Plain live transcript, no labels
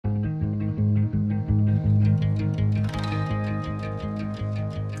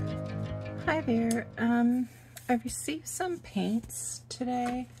I received some paints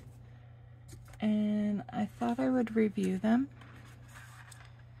today and I thought I would review them.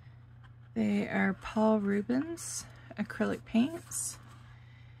 They are Paul Rubens acrylic paints,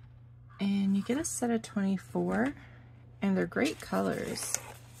 and you get a set of 24, and they're great colors.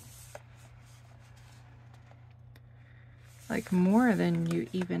 Like more than you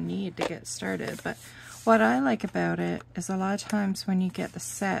even need to get started. But what I like about it is a lot of times when you get the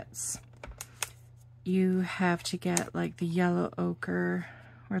sets, you have to get like the yellow ochre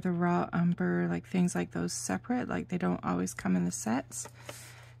or the raw umber, like things like those separate, like they don't always come in the sets.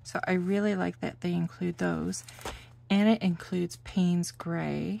 So I really like that they include those. And it includes Payne's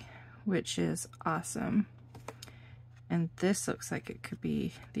Gray, which is awesome. And this looks like it could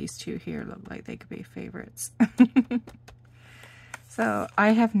be, these two here look like they could be favorites. So I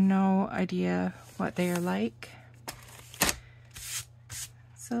have no idea what they are like.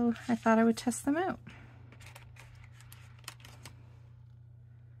 So I thought I would test them out.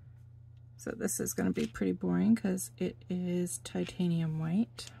 So this is going to be pretty boring because it is titanium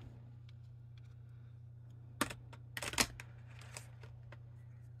white.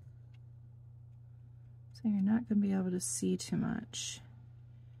 So you're not going to be able to see too much.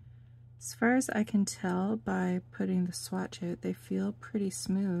 As far as I can tell by putting the swatch out, they feel pretty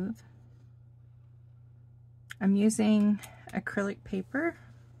smooth. I'm using acrylic paper.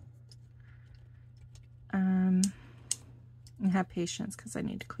 And have patience because I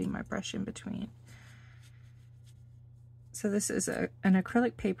need to clean my brush in between. So this is an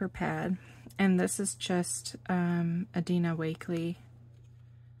acrylic paper pad, and this is just a Dina Wakley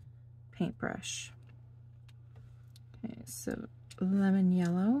paintbrush. Okay, so lemon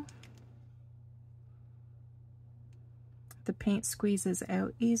yellow. The paint squeezes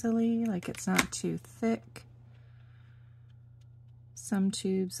out easily, like it's not too thick. Some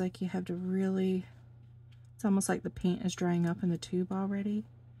tubes, like you have to really, it's almost like the paint is drying up in the tube already.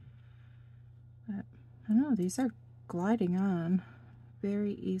 But I don't know, these are gliding on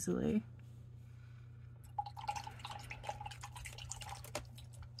very easily.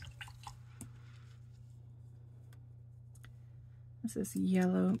 This is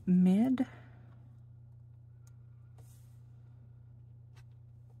yellow mid.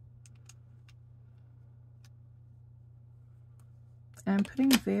 I'm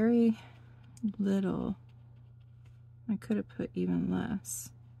putting very little. I could have put even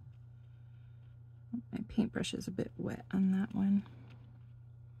less. My paintbrush is a bit wet on that one.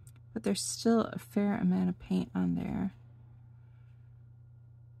 But there's still a fair amount of paint on there.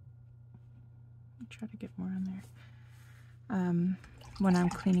 I'll try to get more on there. When I'm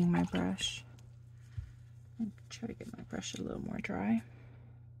cleaning my brush. I'll try to get my brush a little more dry.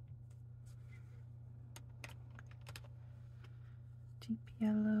 Deep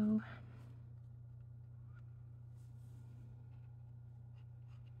yellow.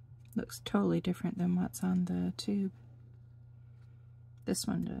 Looks totally different than what's on the tube. This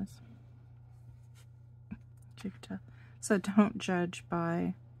one does. You can tell. So don't judge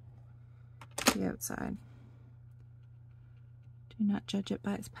by the outside. Do not judge it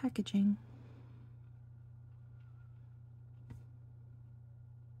by its packaging.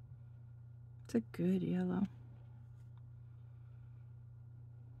 It's a good yellow.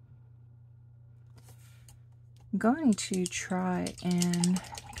 I'm going to try and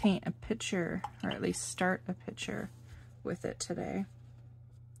paint a picture, or at least start a picture with it today.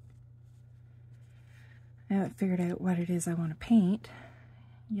 I haven't figured out what it is I want to paint.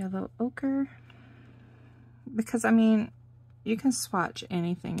 Yellow ochre. Because, I mean, you can swatch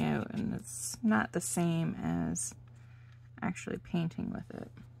anything out and it's not the same as actually painting with it.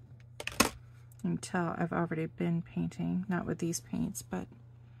 You can tell I've already been painting, not with these paints, but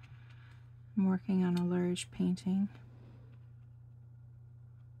I'm working on a large painting.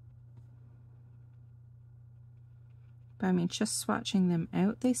 But I mean, just swatching them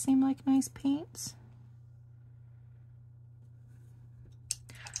out, they seem like nice paints.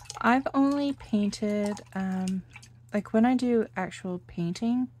 I've only painted, like when I do actual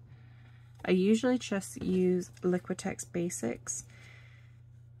painting, I usually just use Liquitex Basics.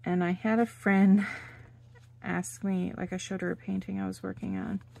 And I had a friend ask me, like I showed her a painting I was working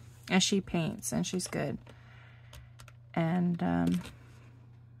on. And she paints, and she's good. And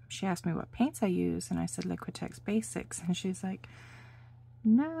she asked me what paints I use, and I said Liquitex Basics. And she's like,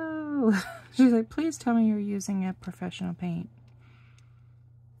 no. She's like, please tell me you're using a professional paint.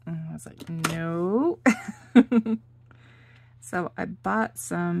 And I was like, no. So I bought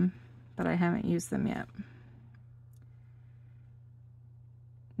some, but I haven't used them yet.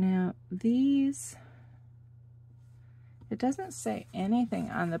 Now these, It doesn't say anything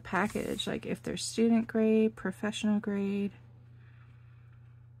on the package, like if they're student grade, professional grade.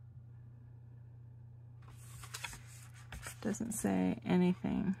 Doesn't say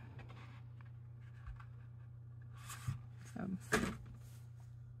anything. So,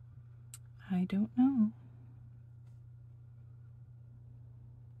 I don't know.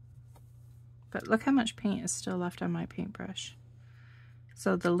 But look how much paint is still left on my paintbrush.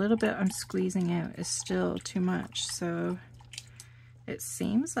 So the little bit I'm squeezing out is still too much. So it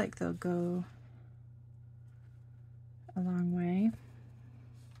seems like they'll go a long way.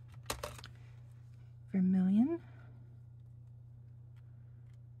 Vermilion.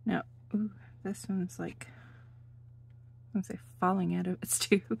 No, ooh, this one's like, I'm gonna say falling out of its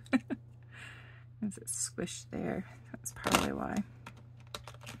tube. Is it squished there? That's probably why.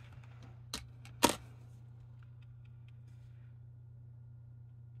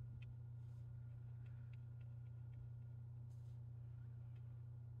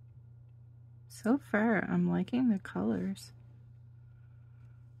 So far, I'm liking the colors.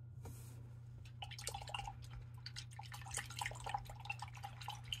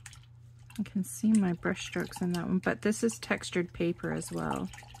 I can see my brush strokes in that one, but this is textured paper as well.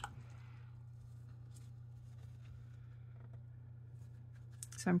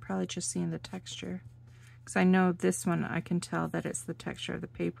 So I'm probably just seeing the texture. Because I know this one, I can tell that it's the texture of the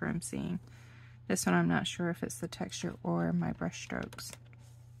paper I'm seeing. This one, I'm not sure if it's the texture or my brush strokes.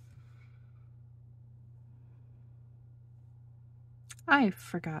 I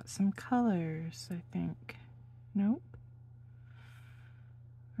forgot some colors, I think. Nope.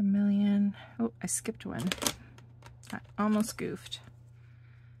 Vermilion. Oh, I skipped one. I almost goofed.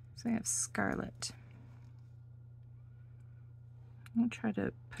 So I have scarlet. I'll try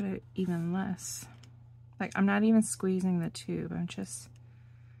to put it even less. Like, I'm not even squeezing the tube. I'm just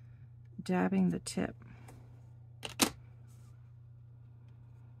dabbing the tip.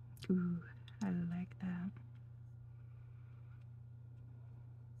 Ooh, I like that.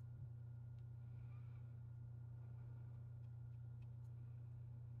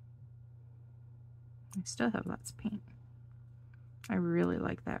 I still have lots of paint. I really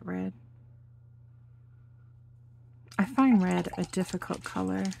like that red. I find red a difficult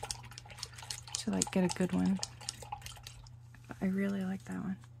color to like get a good one, but I really like that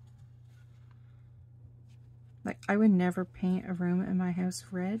one. Like, I would never paint a room in my house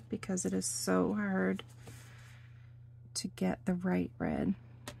red because it is so hard to get the right red.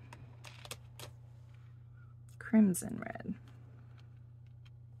 Crimson red.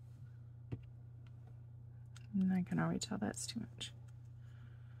 And I can already tell that's too much.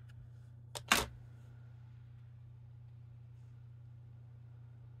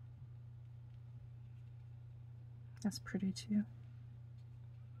 That's pretty too.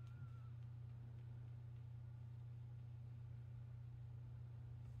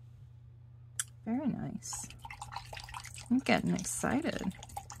 Very nice. I'm getting excited.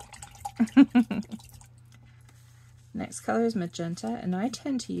 Next color is magenta, and I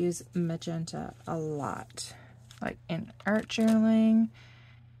tend to use magenta a lot, like in art journaling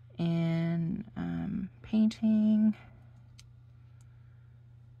and painting.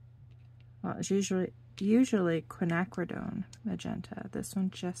 Well, it's usually quinacridone magenta. This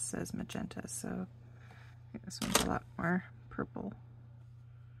one just says magenta, so I think this one's a lot more purple.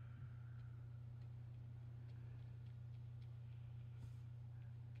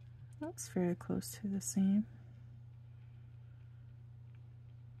 That's very close to the same.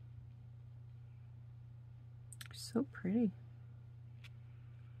 So pretty.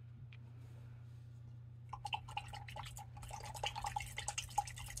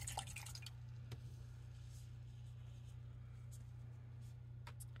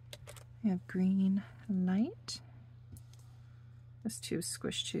 I have green light. This too is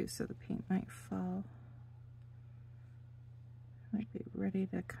squished too, so the paint might fall. Might be ready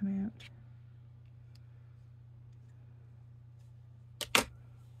to come out.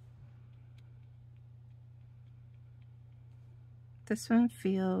 This one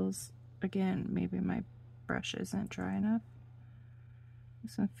feels, again, maybe my brush isn't dry enough.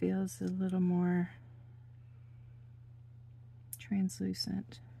 This one feels a little more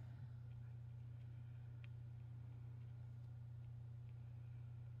translucent.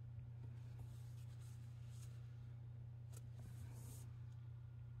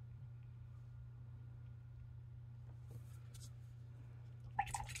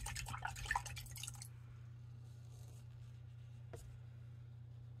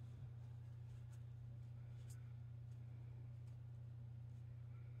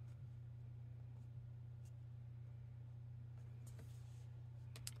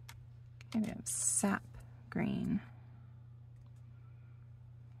 I have sap green.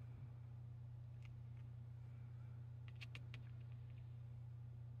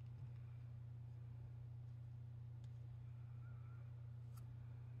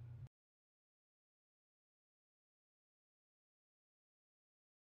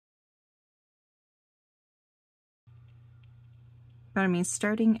 But I mean,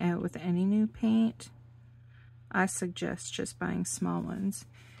 starting out with any new paint, I suggest just buying small ones.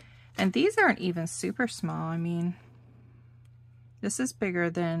 And these aren't even super small. I mean, this is bigger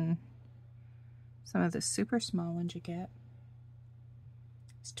than some of the super small ones you get.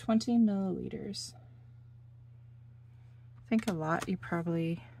 It's 20 milliliters. I think a lot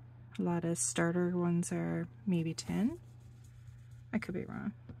of starter ones are maybe 10. I could be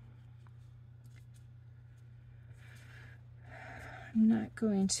wrong. I'm not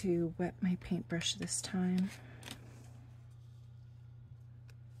going to wet my paintbrush this time.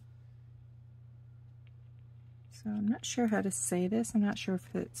 So I'm not sure how to say this. I'm not sure if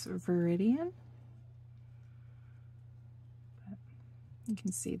it's Viridian. But you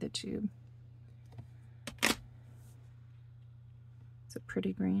can see the tube. It's a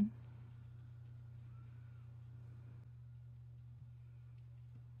pretty green.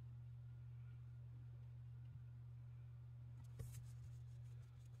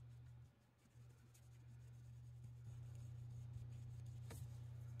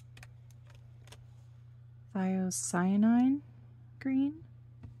 Thiocyanine green.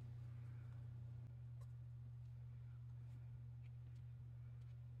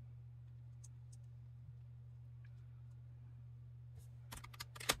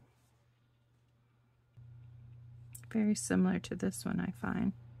 Very similar to this one, I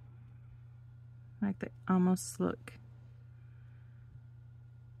find. Like they almost look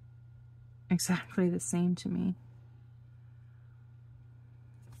exactly the same to me.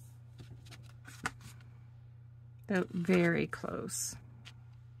 They're very close.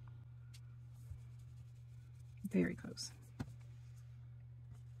 Very close.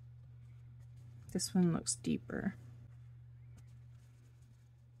 This one looks deeper.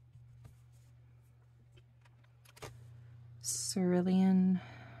 Cerulean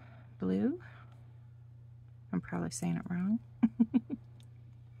blue. I'm probably saying it wrong.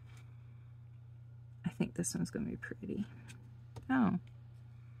 I think this one's going to be pretty. Oh,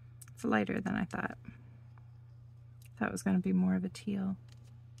 it's lighter than I thought. Thought it was going to be more of a teal.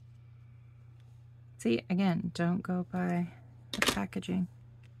 See, again, don't go by the packaging.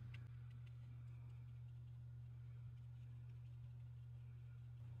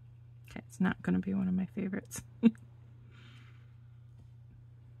 Okay, it's not going to be one of my favorites.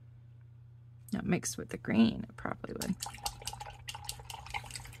 Not mixed with the green, it probably would.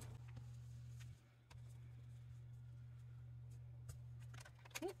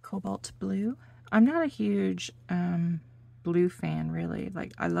 Okay, cobalt blue. I'm not a huge blue fan, really.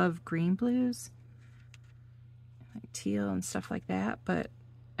 Like, I love green blues, like teal and stuff like that, but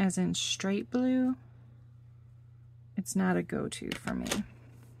as in straight blue, it's not a go-to for me.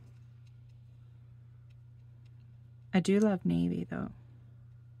 I do love navy, though.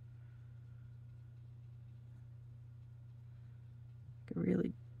 A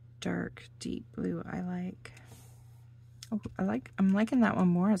really dark, deep blue I like. Oh, I'm liking that one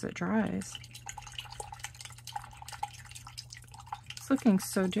more as it dries. It's looking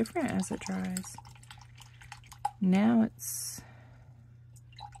so different as it dries. Now it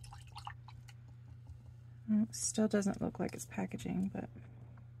still doesn't look like it's packaging, but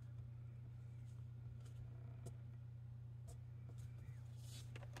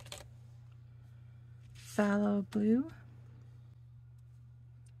phthalo blue.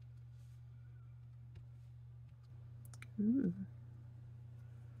 Ooh.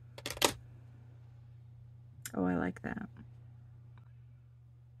 Oh, I like that.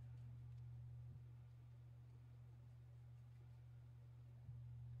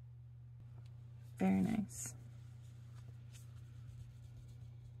 Very nice.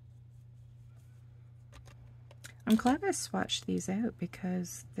 I'm glad I swatched these out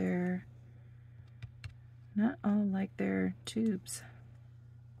because they're not all like their tubes.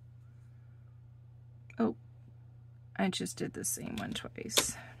 Oh, I just did the same one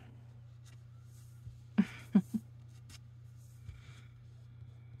twice.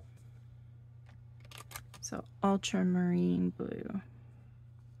 So ultramarine blue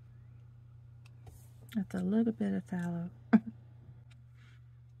with a little bit of phthalo.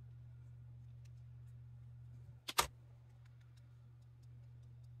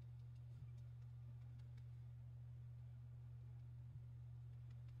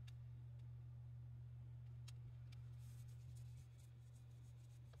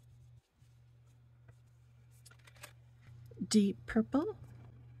 Deep purple.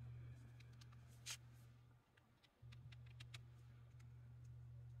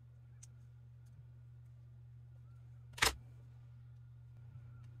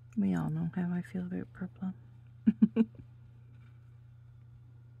 We all know how I feel about purple.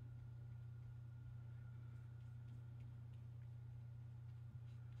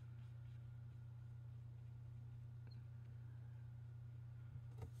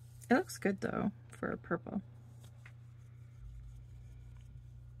 It looks good though for a purple.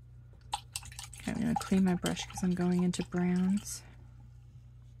 Okay, I'm going to clean my brush because I'm going into browns.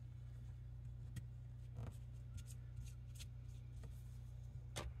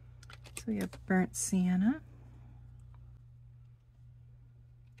 So we have burnt sienna.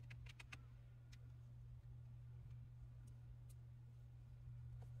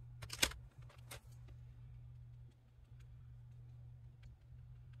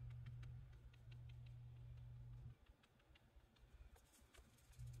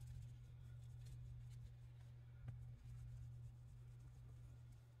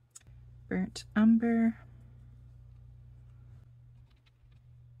 Burnt umber.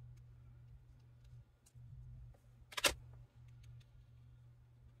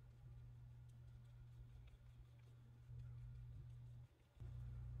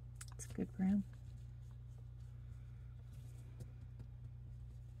 It's a good brown.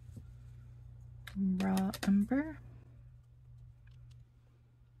 Raw umber.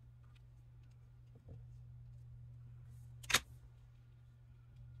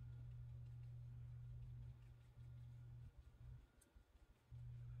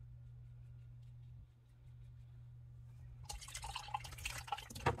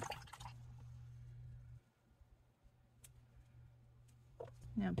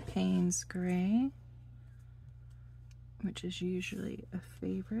 Now Payne's Gray, which is usually a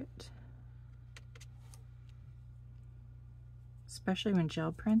favorite, especially when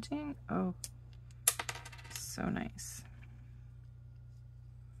gel printing. Oh, so nice.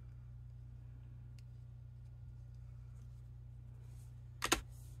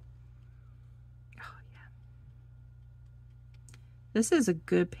 Oh yeah. This is a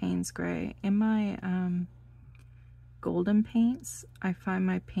good Payne's Gray. In my golden paints, I find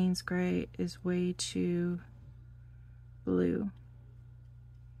my Payne's Gray is way too blue,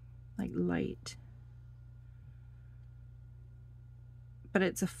 like light. But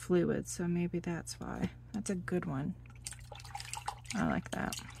it's a fluid, so maybe that's why. That's a good one. I like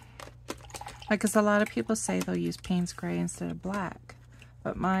that. Like, because a lot of people say they'll use Payne's Gray instead of black,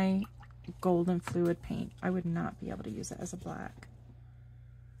 but my golden fluid paint, I would not be able to use it as a black.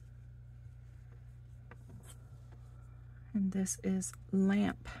 And this is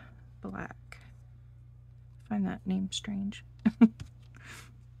Lamp Black. I find that name strange.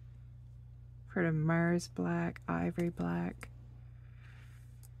 Heard of Mars Black, Ivory Black.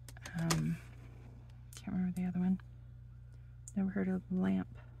 Can't remember the other one. Never heard of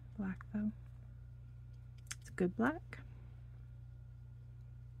Lamp Black though. It's a good black.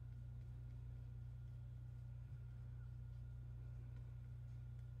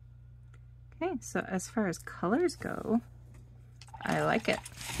 Okay, so as far as colors go, I like it.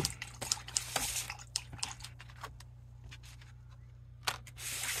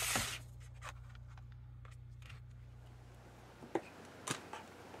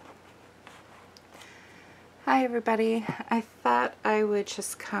 Hi everybody, I thought I would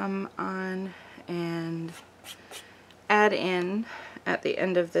just come on and add in at the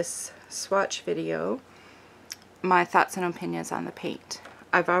end of this swatch video my thoughts and opinions on the paint.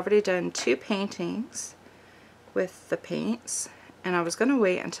 I've already done 2 paintings with the paints, and I was going to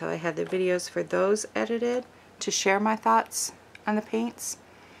wait until I had the videos for those edited to share my thoughts on the paints,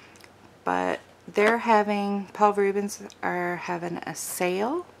 but Paul Rubens are having a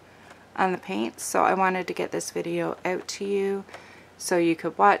sale on the paints, so I wanted to get this video out to you so you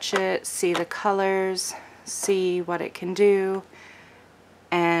could watch it, see the colors, see what it can do,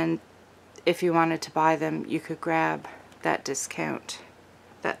 and if you wanted to buy them, you could grab that discount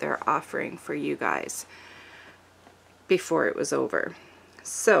that they're offering for you guys before it was over.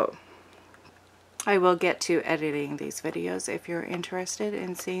 So I will get to editing these videos if you're interested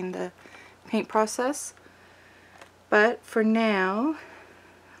in seeing the paint process, but for now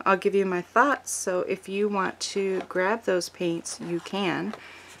I'll give you my thoughts. So if you want to grab those paints, you can,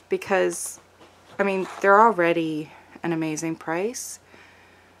 because I mean they're already an amazing price.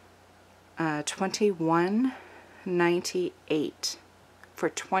 $21.98 for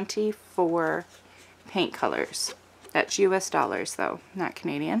 24 paint colors. That's US dollars though, not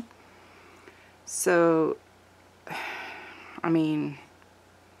Canadian. So I mean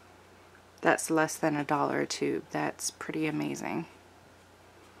that's less than $1 a tube. That's pretty amazing.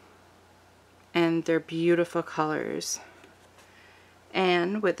 And they're beautiful colors.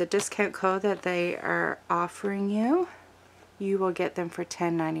 And with the discount code that they are offering you, you will get them for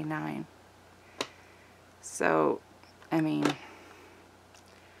 $10.99. So, I mean,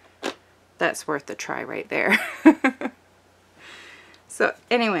 that's worth a try right there. So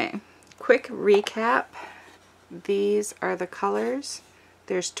anyway, quick recap. These are the colors.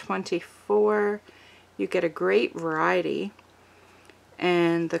 There's 24. You get a great variety,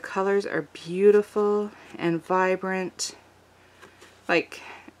 and the colors are beautiful and vibrant. Like,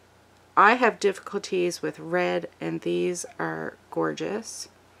 I have difficulties with red, and these are gorgeous.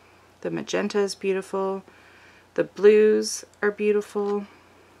 The magenta is beautiful. The blues are beautiful.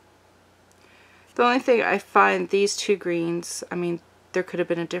 The only thing I find, these two greens, I mean, there could have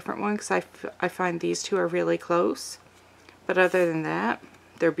been a different one, because I find these two are really close. But other than that,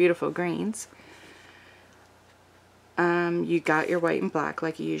 they're beautiful greens. You got your white and black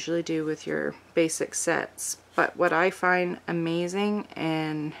like you usually do with your basic sets. But what I find amazing,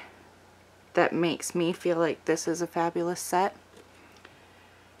 and that makes me feel like this is a fabulous set,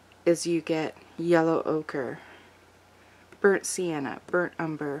 is you get yellow ochre, burnt sienna, burnt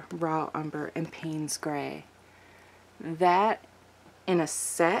umber, raw umber, and Payne's gray. That in a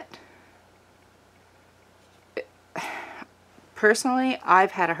set, personally,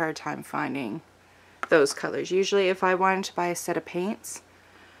 I've had a hard time finding those colors. Usually if I wanted to buy a set of paints,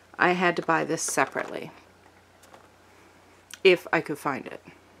 I had to buy this separately if I could find it.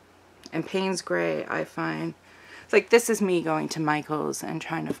 And Payne's gray, I find, like, this is me going to Michael's and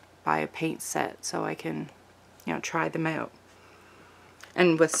trying to buy a paint set so I can, you know, try them out.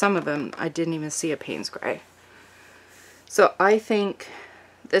 And with some of them, I didn't even see a Payne's gray. So I think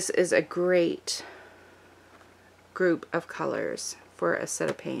this is a great group of colors for a set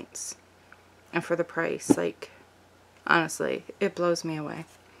of paints. And for the price, like, honestly, it blows me away.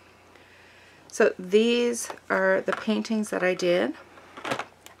 So these are the paintings that I did.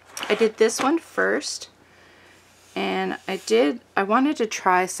 I did this one first, and I wanted to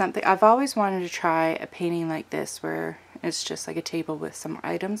try something. I've always wanted to try a painting like this where it's just like a table with some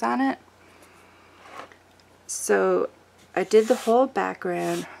items on it. So I did the whole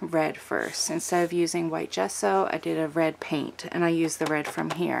background red first. Instead of using white gesso, I did a red paint, and I used the red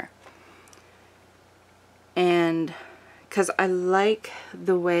from here. And because I like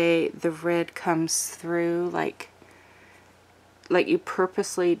the way the red comes through, like you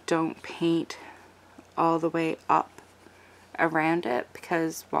purposely don't paint all the way up around it,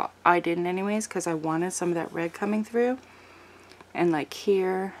 because, well, I didn't anyways, because I wanted some of that red coming through. And like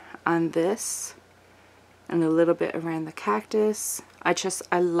here on this, and a little bit around the cactus,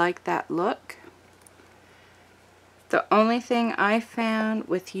 I like that look. The only thing I found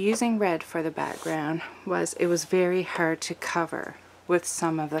with using red for the background was it was very hard to cover with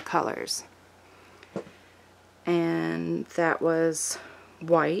some of the colors. And that was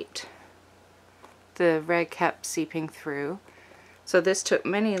white. The red kept seeping through. So this took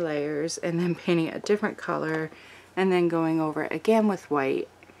many layers, and then painting a different color, and then going over it again with white.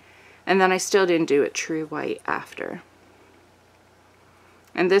 And then I still didn't do it true white after.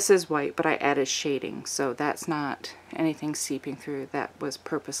 And this is white, but I added shading, so that's not anything seeping through. That was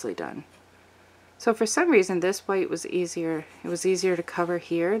purposely done. So for some reason, this white was easier. It was easier to cover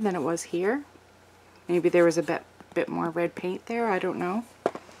here than it was here. Maybe there was a bit more red paint there. I don't know.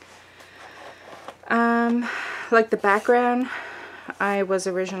 Like the background, I was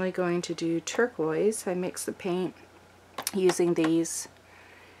originally going to do turquoise. I mixed the paint using these,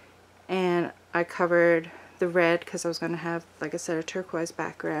 and I covered the red because I was going to have, like I said, a turquoise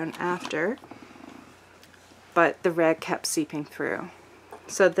background after, but the red kept seeping through.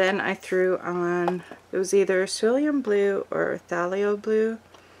 So then I threw on, it was either cerulean blue or phthalo blue,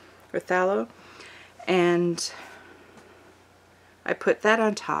 or phthalo, and I put that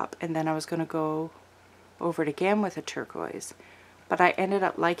on top, and then I was going to go over it again with a turquoise, but I ended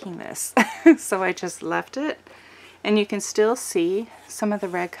up liking this, so I just left it, and you can still see some of the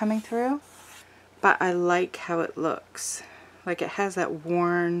red coming through. But I like how it looks. Like, it has that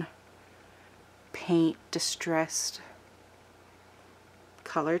worn paint, distressed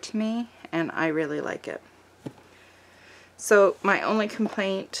color to me, and I really like it. So my only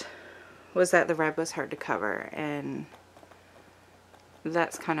complaint was that the red was hard to cover, and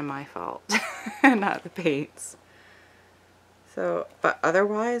that's kind of my fault, not the paints. So, but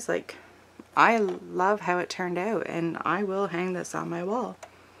otherwise, like, I love how it turned out, and I will hang this on my wall.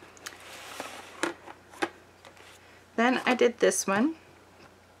 Then I did this one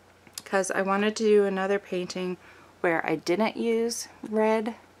because I wanted to do another painting where I didn't use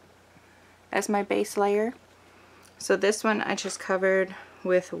red as my base layer. So this one I just covered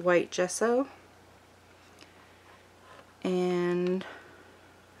with white gesso and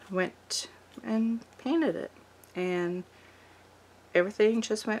went and painted it, and everything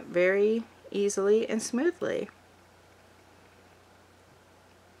just went very easily and smoothly.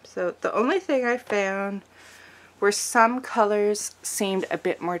 So the only thing I found were some colors seemed a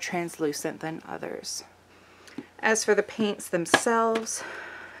bit more translucent than others. As for the paints themselves,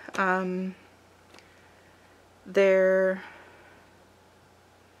 I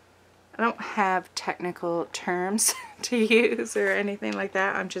don't have technical terms to use or anything like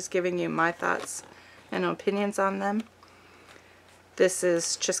that. I'm just giving you my thoughts and opinions on them. This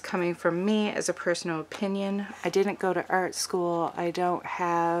is just coming from me as a personal opinion. I didn't go to art school. I don't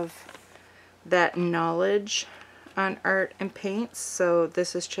have that knowledge on art and paints, so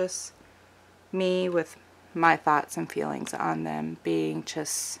this is just me with my thoughts and feelings on them, being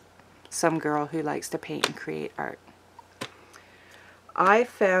just some girl who likes to paint and create art. I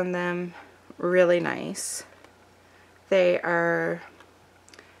found them really nice. They're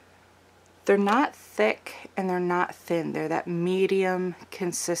not thick and they're not thin. They're that medium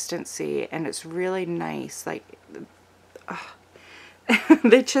consistency, and it's really nice. Like,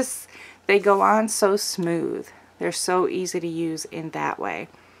 they go on so smooth. They're so easy to use in that way.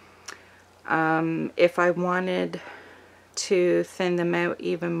 If I wanted to thin them out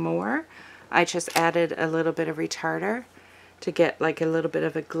even more, I just added a little bit of retarder to get like a little bit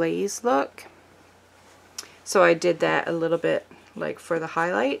of a glaze look. So I did that a little bit like for the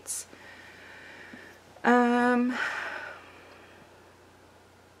highlights.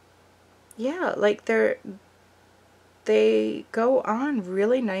 Yeah, like they go on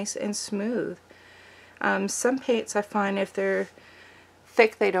really nice and smooth. Some paints I find if they're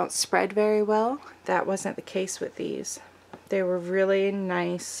thick they don't spread very well. That wasn't the case with these. They were really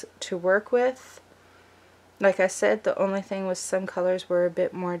nice to work with. Like I said, the only thing was some colors were a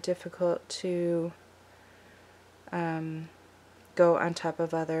bit more difficult to go on top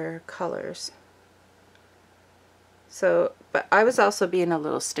of other colors. So, but I was also being a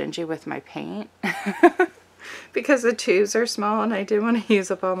little stingy with my paint because the tubes are small and I didn't want to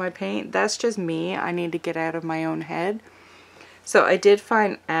use up all my paint. That's just me. I need to get out of my own head. So I did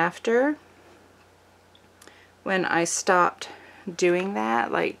find after, when I stopped doing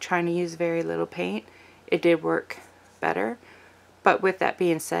that, like trying to use very little paint, it did work better. But with that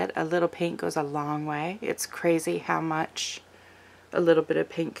being said, a little paint goes a long way. It's crazy how much a little bit of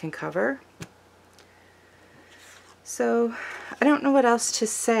paint can cover. So I don't know what else to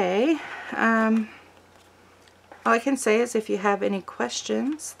say. All I can say is if you have any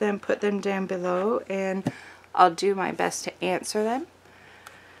questions, then put them down below and I'll do my best to answer them.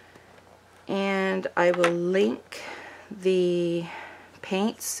 And I will link the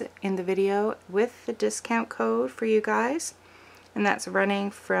paints in the video with the discount code for you guys. And that's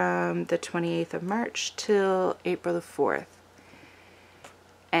running from the 28th of March till April the 4th.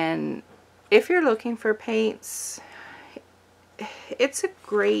 And if you're looking for paints, it's a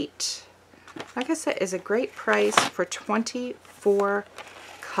great, like I said, it's a great price for 24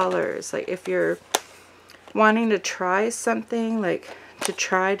 colors. Like if you're wanting to try something, like to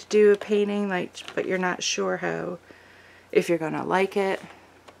try to do a painting, like, but you're not sure how, if you're gonna like it.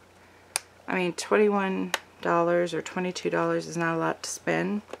 I mean, $21 or $22 is not a lot to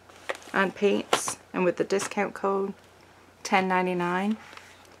spend on paints, and with the discount code $10.99,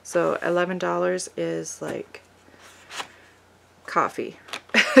 so $11 is like coffee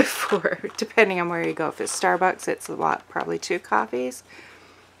for, depending on where you go. If it's Starbucks, it's a lot, probably 2 coffees.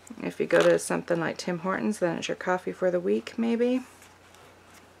 If you go to something like Tim Hortons, then it's your coffee for the week maybe.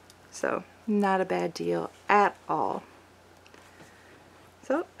 So not a bad deal at all.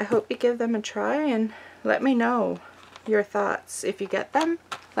 So I hope you give them a try and let me know your thoughts. If you get them,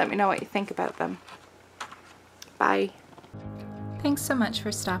 let me know what you think about them. Bye. Thanks so much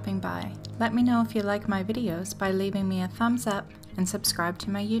for stopping by. Let me know if you like my videos by leaving me a thumbs up and subscribe to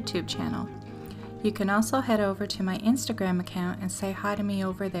my YouTube channel. You can also head over to my Instagram account and say hi to me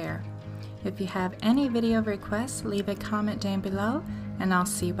over there. If you have any video requests, leave a comment down below and I'll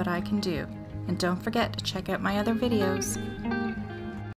see what I can do. And don't forget to check out my other videos.